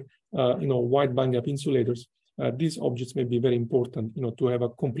systems like wide bandgap insulators, these objects may be very important, to have a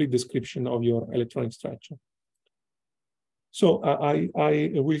complete description of your electronic structure. So I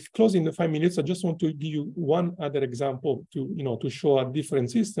will close in the 5 minutes. I just want to give you one other example to show a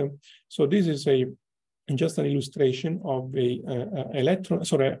different system. So this is just an illustration of a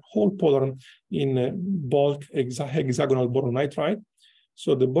whole polaron in bulk hexagonal boron nitride.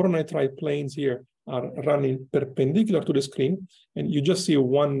 So the boron nitride planes here are running perpendicular to the screen, and you just see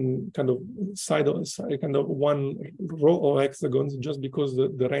one kind of one row of hexagons, just because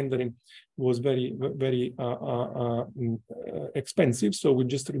the rendering was very expensive. So we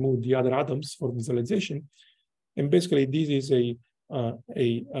just removed the other atoms for visualization, and basically this is a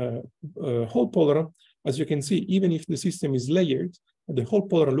whole polaron. As you can see, even if the system is layered, the whole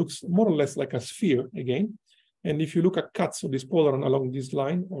polaron looks more or less like a sphere again. And if you look at cuts of this polaron along this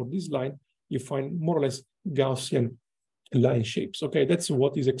line or this line, you find more or less Gaussian line shapes. Okay, that's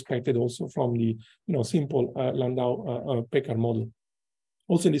what is expected also from the simple Landau-Peccar model.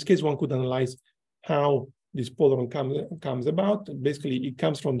 Also, in this case, one could analyze how this polaron comes about. Basically, it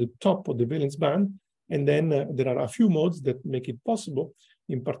comes from the top of the valence band, and then there are a few modes that make it possible.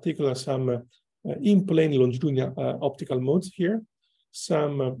 In particular, some in-plane longitudinal optical modes here,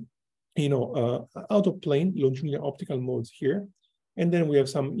 some out of plane longitudinal optical modes here, and then we have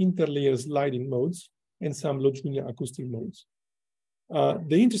some interlayer sliding modes and some longitudinal acoustic modes. The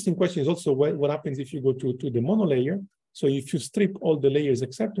interesting question is also what happens if you go to the monolayer. So if you strip all the layers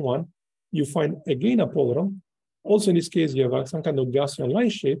except one, you find again a polaron. Also in this case, you have some kind of Gaussian line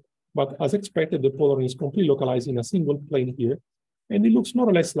shape, but as expected, the polaron is completely localized in a single plane here. And it looks more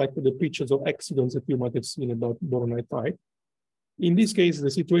or less like the pictures of hexagons that you might have seen about boron nitride. In this case,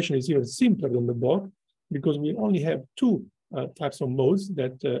 the situation is even simpler than the bulk, because we only have two types of modes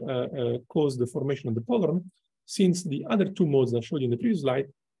that cause the formation of the polaron. Since the other two modes I showed you in the previous slide,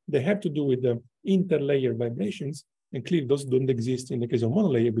 they have to do with the interlayer vibrations, and clearly those don't exist in the case of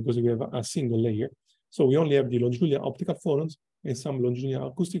monolayer because we have a single layer. So we only have the longitudinal optical phonons and some longitudinal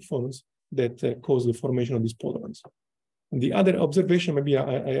acoustic phonons that cause the formation of these polarons. And the other observation, maybe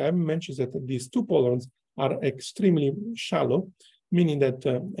I mentioned, that these two polarons are extremely shallow, meaning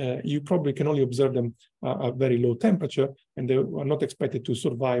that you probably can only observe them at very low temperature, and they are not expected to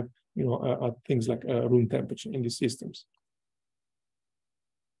survive, at things like room temperature in these systems.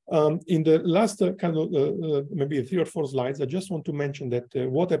 In the last maybe 3 or 4 slides, I just want to mention that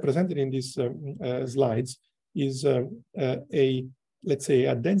what I presented in these slides is let's say,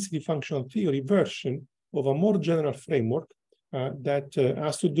 a density functional theory version of a more general framework that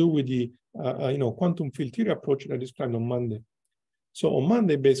has to do with the quantum field theory approach that I described on Monday. So on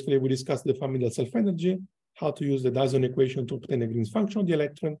Monday, basically, we discussed the familial self-energy, how to use the Dyson equation to obtain a Green's function of the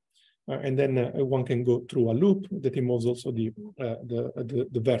electron, and then one can go through a loop that involves also the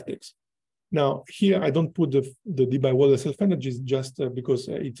vertex. Now, here I don't put the Debye-Waller self-energies just because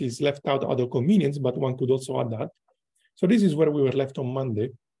it is left out out of convenience, but one could also add that. So this is where we were left on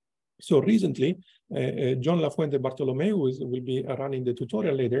Monday. So recently, John Lafuente Bartolomeu, who will be running the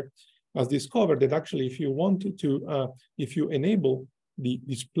tutorial later, has discovered that actually if you want to, if you enable the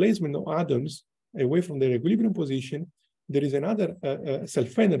displacement of atoms away from their equilibrium position, there is another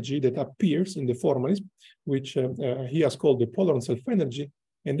self-energy that appears in the formalism, which he has called the polaron self-energy,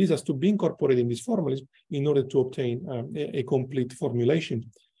 and this has to be incorporated in this formalism in order to obtain a complete formulation.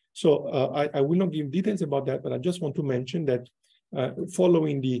 So I will not give details about that, but I just want to mention that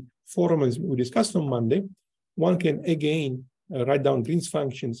following the formalism we discussed on Monday, one can again write down Green's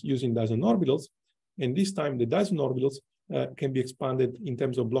functions using Dyson orbitals, and this time the Dyson orbitals can be expanded in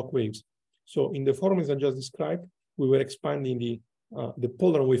terms of block waves. So in the formalism I just described, we were expanding the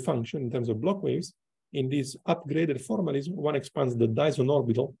polar wave function in terms of block waves. In this upgraded formalism, one expands the Dyson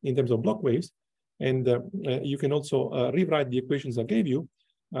orbital in terms of block waves, and you can also rewrite the equations I gave you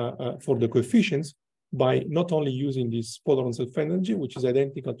for the coefficients by not only using this polaron self-energy, which is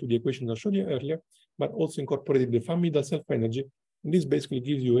identical to the equations I showed you earlier, but also incorporating the familial self-energy. And this basically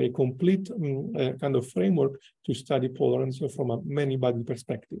gives you a complete kind of framework to study polarons from a many-body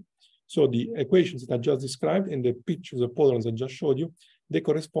perspective. So the equations that I just described and the pictures of polarons I just showed you, they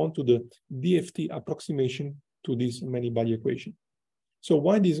correspond to the DFT approximation to this many-body equation. So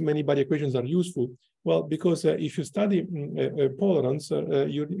why these many-body equations are useful? Well, because if you study polarons,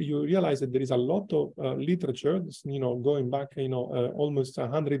 you realize that there is a lot of literature, going back, almost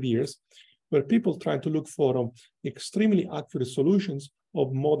 100 years, where people try to look for extremely accurate solutions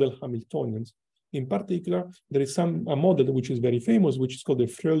of model Hamiltonians. In particular, there is a model which is very famous, which is called the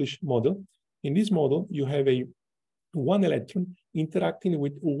Fröhlich model. In this model, you have one electron interacting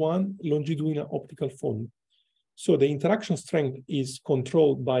with one longitudinal optical phone. So the interaction strength is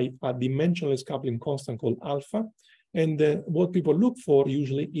controlled by a dimensionless coupling constant called alpha. And what people look for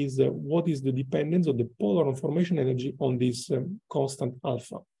usually is what is the dependence of the polaron formation energy on this constant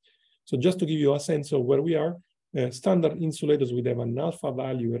alpha. So just to give you a sense of where we are, standard insulators would have an alpha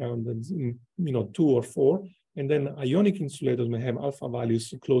value around 2 or 4, and then ionic insulators may have alpha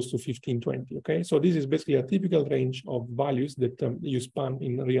values close to 15, 20. Okay, so this is basically a typical range of values that you span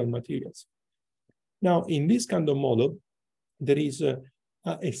in real materials. Now, in this kind of model, there is a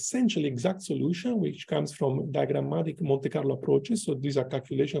essentially exact solution, which comes from diagrammatic Monte Carlo approaches. So these are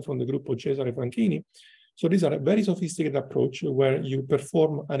calculations from the group of Cesare Franchini. So these are a very sophisticated approach where you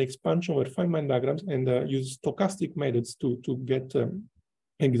perform an expansion over Feynman diagrams and use stochastic methods to get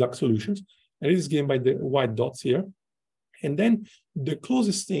exact solutions. And this is given by the white dots here. And then the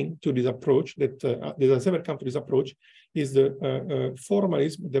closest thing to this approach that has ever come to this approach is the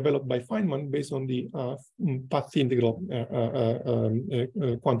formalism developed by Feynman based on the path integral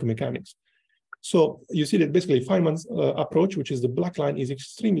quantum mechanics. So you see that basically Feynman's approach, which is the black line, is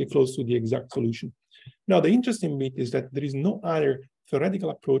extremely close to the exact solution. Now, the interesting bit is that there is no other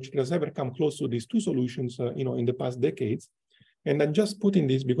theoretical approach that has ever come close to these two solutions, in the past decades. And I'm just putting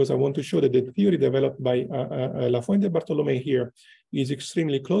this because I want to show that the theory developed by Lafuente Bartolomé here is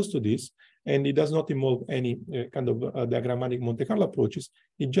extremely close to this, and it does not involve any kind of diagrammatic Monte Carlo approaches.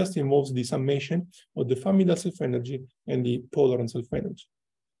 It just involves the summation of the familial self-energy and the polaron self-energy.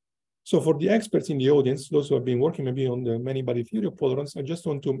 So for the experts in the audience, those who have been working maybe on the many-body theory of polarons, I just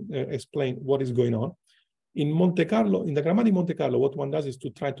want to explain what is going on. In Monte Carlo, in the diagrammatic Monte Carlo, what one does is to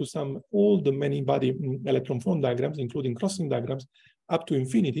try to sum all the many-body electron phone diagrams, including crossing diagrams, up to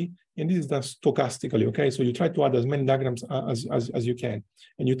infinity, and this is done stochastically. Okay, so you try to add as many diagrams as you can,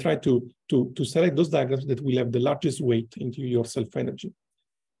 and you try to select those diagrams that will have the largest weight into your self-energy.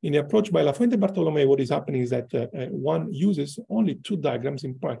 In the approach by Lafuente Bartolomé, what is happening is that one uses only 2 diagrams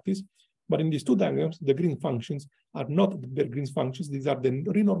in practice, but in these 2 diagrams, the Green functions are not the Green functions; these are the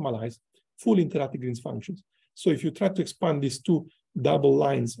renormalized, full interactive Green functions. So if you try to expand these 2 double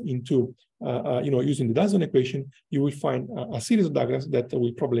lines into, using the Dyson equation, you will find a series of diagrams that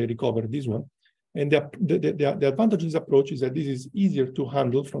will probably recover this one. And the advantage of this approach is that this is easier to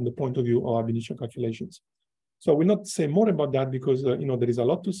handle from the point of view of ab initio calculations. So I will not say more about that because there is a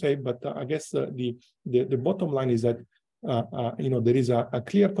lot to say, but I guess the bottom line is that there is a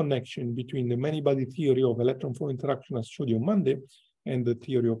clear connection between the many-body theory of electron-phone interaction, as showed you on Monday, and the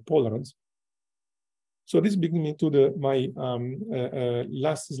theory of polarons. So this brings me to my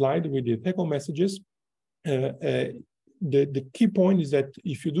last slide with the take-home messages. The key point is that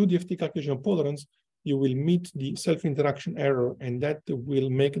if you do DFT calculation of polarons, you will meet the self-interaction error, and that will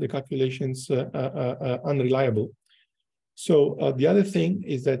make the calculations unreliable. So the other thing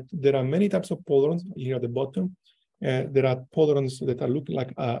is that there are many types of polarons here at the bottom. There are polarons that are looking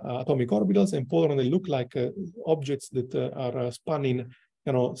like atomic orbitals, and polarons that look like objects that are spanning,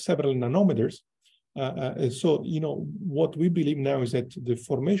 several nanometers. So, what we believe now is that the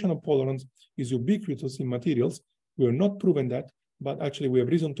formation of polarons is ubiquitous in materials. We have not proven that, but actually we have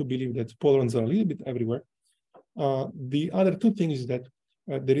reason to believe that polarons are a little bit everywhere. The other 2 things is that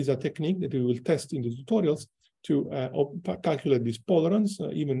there is a technique that we will test in the tutorials to calculate these polarons,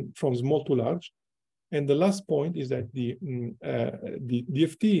 even from small to large. And the last point is that the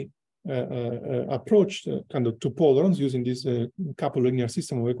DFT approach kind of to polarons using this couple linear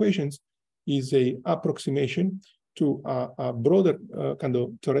system of equations is a approximation to a broader kind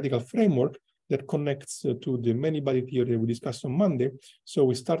of theoretical framework that connects to the many-body theory we discussed on Monday. So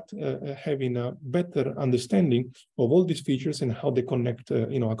we start having a better understanding of all these features and how they connect,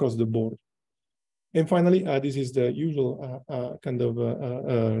 across the board. And finally, this is the usual kind of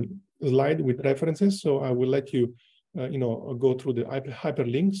slide with references. So I will let you, go through the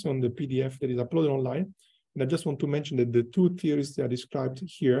hyperlinks on the PDF that is uploaded online. And I just want to mention that the 2 theories that are described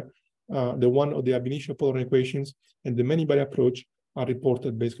here, the one of the ab initio polaron equations and the many-body approach, are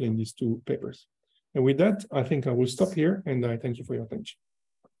reported basically in these 2 papers. And with that, I think I will stop here, and I thank you for your attention.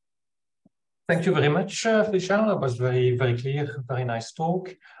 Thank you very much, Feliciano. That was very, very clear, very nice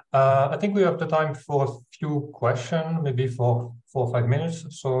talk. I think we have the time for a few questions, maybe for 4 or 5 minutes.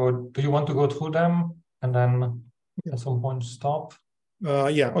 So do you want to go through them and then at some point stop?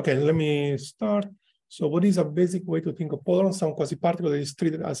 Yeah, okay, let me start. So what is a basic way to think of polarons? Some quasi-particle that is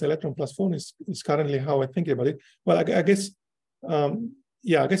treated as electron plus phone is currently how I think about it. Well, I guess,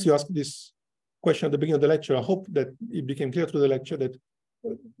 yeah, I guess you asked this question at the beginning of the lecture. I hope that it became clear through the lecture that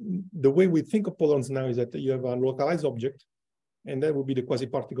the way we think of polarons now is that you have a localized object, and that would be the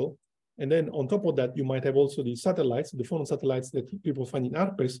quasi-particle. And then on top of that, you might have also the satellites, the phonon satellites that people find in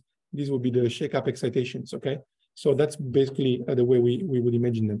ARPES. These would be the shake-up excitations, okay? So that's basically the way we would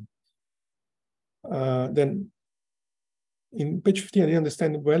imagine them. Then in page 15, I didn't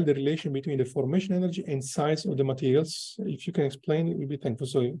understand well the relation between the formation energy and size of the materials. If you can explain it, we'll be thankful.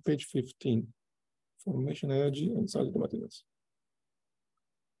 So in page 15, formation energy and size of the materials.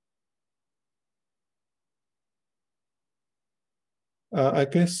 I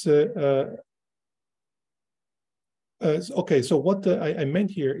guess, okay, so what I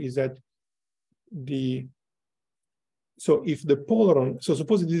meant here is that so if the polaron, so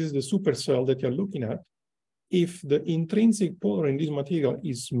suppose this is the supercell that you're looking at, if the intrinsic polaron in this material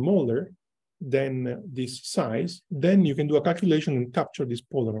is smaller than this size, then you can do a calculation and capture this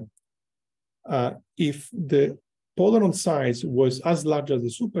polaron. If the polaron size was as large as the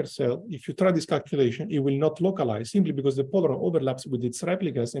supercell, if you try this calculation, it will not localize simply because the polaron overlaps with its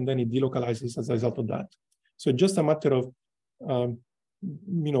replicas and then it delocalizes as a result of that. So just a matter of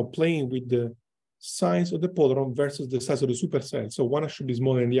playing with the size of the polaron versus the size of the supercell. So one should be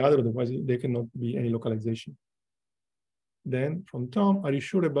smaller than the other, otherwise there cannot be any localization. Then from Tom, are you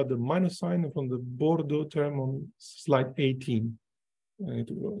sure about the minus sign from the Bordeaux term on slide 18? I need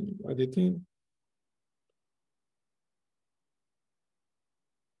to go editing.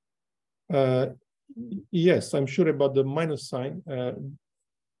 Yes, I'm sure about the minus sign.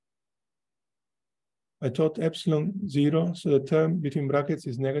 I thought epsilon 0, so the term between brackets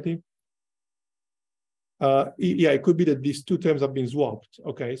is negative. Yeah, it could be that these two terms have been swapped.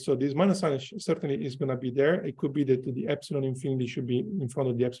 Okay, so this minus sign certainly is going to be there. It could be that the epsilon infinity should be in front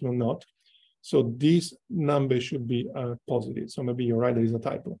of the epsilon naught. So this number should be positive. So maybe you're right, there is a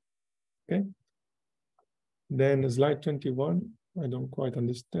typo. Okay. Then slide 21, I don't quite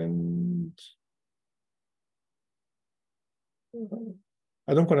understand.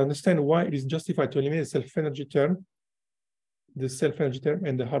 I don't quite understand why it is justified to eliminate the self-energy term,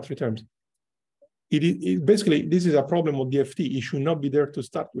 and the Hartree terms. Basically, this is a problem of DFT. It should not be there to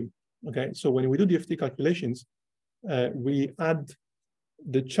start with. Okay, so when we do DFT calculations, we add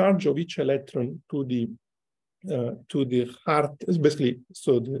the charge of each electron to the heart. Basically,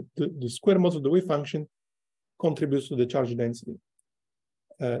 so the square module of the wave function contributes to the charge density.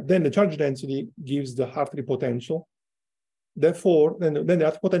 Then the charge density gives the Hartree potential. Therefore, then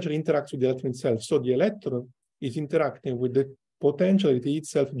the potential interacts with the electron itself. So the electron is interacting with the potential that it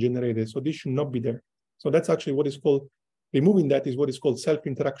itself generated. So this should not be there. So that's actually what is called, removing that is what is called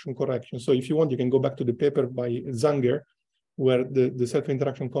self-interaction correction. So if you want, you can go back to the paper by Zanger, where the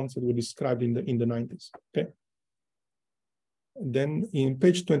self-interaction concept was described in the 90s. Okay. Then in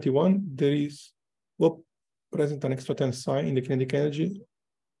page 21, there is present an extra term sign in the kinetic energy.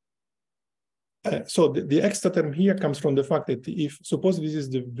 So the extra term here comes from the fact that if suppose this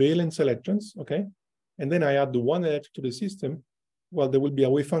is the valence electrons, okay, and then I add the one electron to the system, well, there will be a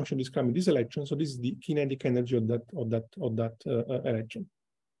wave function describing this electron. So this is the kinetic energy of that electron.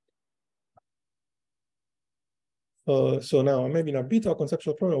 So now I'm having a bit of a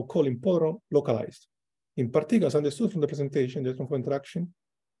conceptual problem of calling polaron localized. In particular, as understood from the presentation, the electron hole interaction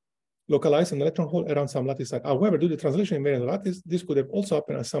localized an electron hole around some lattice site. However, due to the translation invariant lattice, this could have also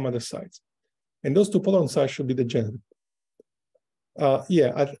happened at some other sites. And those two polaron sites should be degenerate.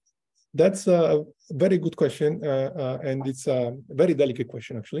 Yeah, that's a very good question, and it's a very delicate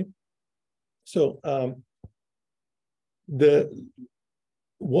question, actually. So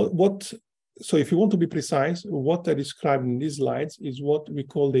so if you want to be precise, what I described in these slides is what we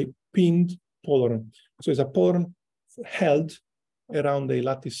call the pinned polaron. So it's a polaron held around a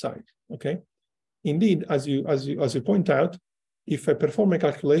lattice site. Okay. Indeed, as you point out, if I perform a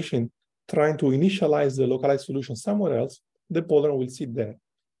calculation trying to initialize the localized solution somewhere else, the polaron will sit there.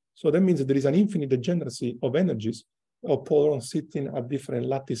 So that means that there is an infinite degeneracy of energies of polarons sitting at different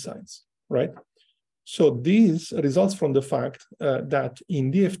lattice sites, right? So this results from the fact that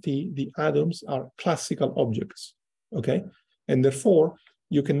in DFT, the atoms are classical objects, okay? And therefore,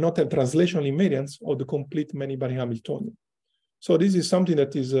 you cannot have translational invariance of the complete many-body Hamiltonian. So this is something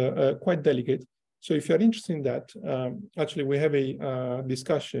that is quite delicate. So if you're interested in that, actually we have a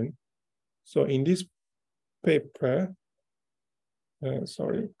discussion. So in this paper,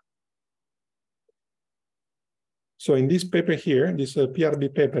 sorry. So in this paper here, this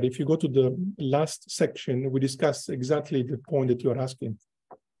PRB paper, if you go to the last section, we discuss exactly the point that you are asking.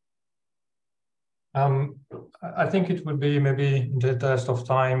 I think it would be maybe in the interest of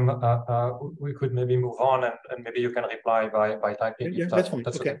time, we could maybe move on and maybe you can reply by typing. Yeah, that's fine.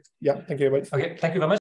 Okay. Yeah, thank you very much. Okay, thank you very much.